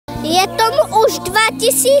Je tomu už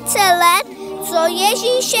 2000 let, co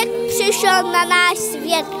Ježíšek přišel na náš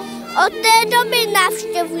svět. Od té doby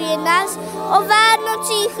navštěvuje nás, o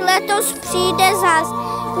Vánocích letos přijde zas.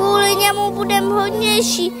 Kvůli němu budem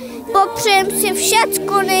hodnější, popřejem si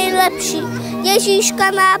všecko nejlepší.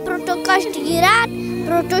 Ježíška má proto každý rád,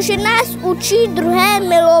 protože nás učí druhé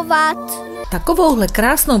milovat. Takovouhle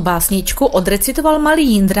krásnou básničku odrecitoval malý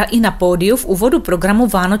Jindra i na pódiu v úvodu programu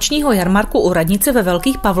Vánočního jarmarku u radnice ve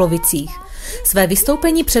Velkých Pavlovicích. Své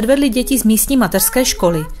vystoupení předvedly děti z místní mateřské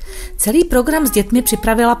školy. Celý program s dětmi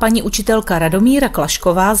připravila paní učitelka Radomíra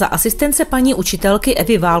Klašková za asistence paní učitelky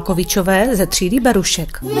Evy Válkovičové ze třídy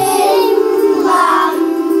Berušek.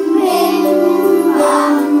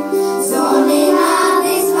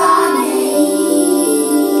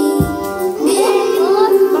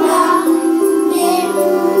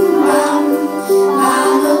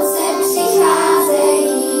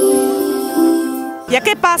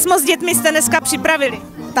 Jaké pásmo s dětmi jste dneska připravili?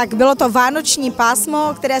 Tak bylo to vánoční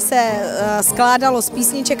pásmo, které se skládalo z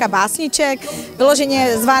písniček a básniček,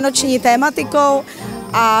 vyloženě s vánoční tématikou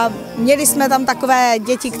a měli jsme tam takové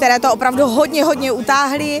děti, které to opravdu hodně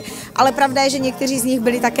utáhly, ale pravda je, že někteří z nich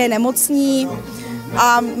byli také nemocní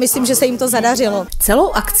a myslím, že se jim to zadařilo.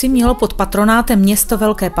 Celou akci mělo pod patronátem město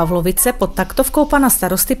Velké Pavlovice pod taktovkou pana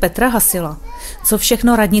starosty Petra Hasila. Co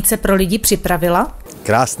všechno radnice pro lidi připravila?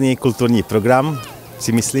 Krásný kulturní program,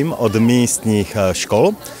 si myslím, od místních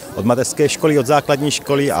škol, od mateřské školy, od základní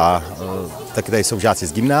školy a taky tady jsou žáci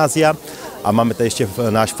z gymnázia a máme tady ještě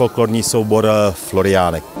náš folklorní soubor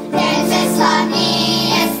Floriánek.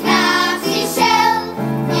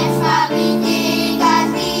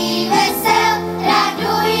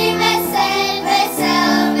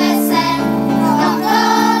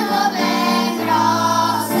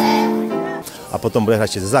 A potom bude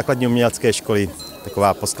hrát ze základní umělecké školy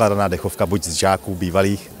taková poskládaná dechovka buď z žáků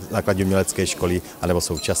bývalých základní umělecké školy, anebo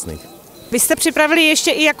současných. Vy jste připravili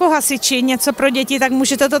ještě i jako hasiči něco pro děti, tak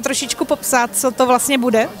můžete to trošičku popsat, co to vlastně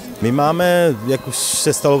bude? My máme, jak už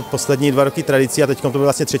se stalo poslední 2 roky tradicí a teď to byl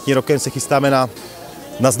vlastně 3. rokem, se chystáme na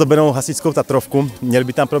nazdobenou hasičskou Tatrovku. Měly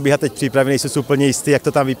by tam probíhat teď přípravy, nejsou si úplně jistý, jak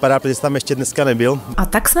to tam vypadá, protože tam ještě dneska nebyl. A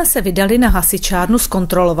tak jsme se vydali na hasičárnu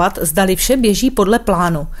zkontrolovat, zdali vše běží podle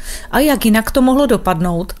plánu. A jak jinak to mohlo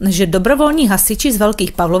dopadnout, než že dobrovolní hasiči z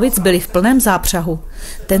Velkých Pavlovic byli v plném zápřahu.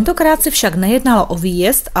 Tentokrát se však nejednalo o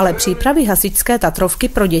výjezd, ale přípravy hasičské Tatrovky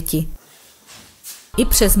pro děti. I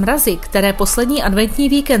přes mrazy, které poslední adventní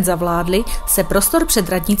víkend zavládly, se prostor před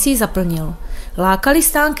radnicí zaplnil. Lákali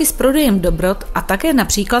stánky s prodejem dobrot a také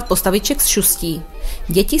například postaviček z šustí.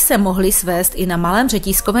 Děti se mohly svést i na malém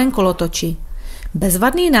řetízkovém kolotoči.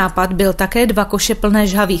 Bezvadný nápad byl také 2 koše plné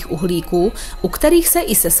žhavých uhlíků, u kterých se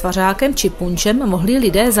i se svařákem či punčem mohli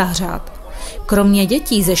lidé zahřát. Kromě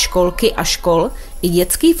dětí ze školky a škol i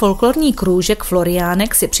dětský folklorní krůžek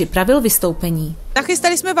Floriánek si připravil vystoupení.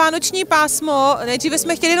 Nachystali jsme vánoční pásmo, nejdříve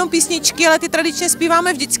jsme chtěli jenom písničky, ale ty tradičně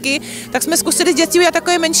zpíváme vždycky, tak jsme zkusili s dětmi udělat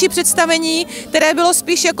takové menší představení, které bylo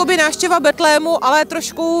spíš jakoby návštěva Betlému, ale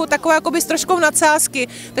trošku takové jakoby s troškou nadsázky,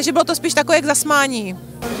 takže bylo to spíš takové k zasmání.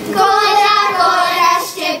 Kola,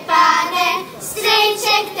 Štěpáne,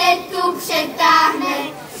 strejček tetu přetáhne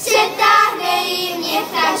jim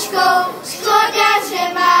něchačkou, škoda,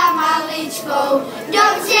 že má maličkou.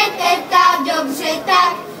 Dobře teta, dobře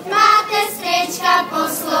tak, máte strejčka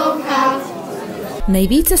poslouchat.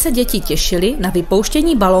 Nejvíce se děti těšily na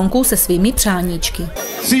vypouštění balónků se svými přáníčky.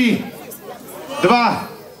 3, 2,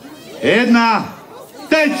 1,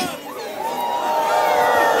 teď!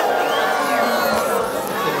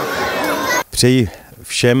 Přeji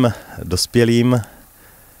všem dospělým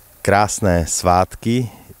krásné svátky,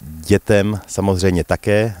 dětem samozřejmě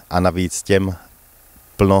také a navíc těm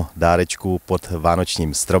plno dárečků pod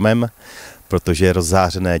vánočním stromem, protože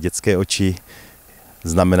rozzářené dětské oči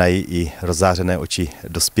znamenají i rozzářené oči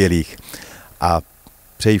dospělých. A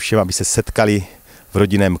přeji všem, aby se setkali v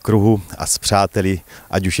rodinném kruhu a s přáteli,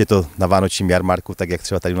 ať už je to na vánočním jarmarku, tak jak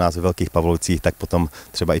třeba tady u nás ve Velkých Pavlovicích, tak potom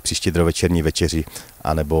třeba i příští večerní večeři,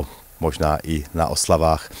 anebo možná i na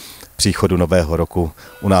oslavách příchodu nového roku.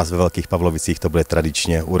 U nás ve Velkých Pavlovicích to bude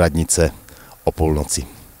tradičně u radnice o půlnoci.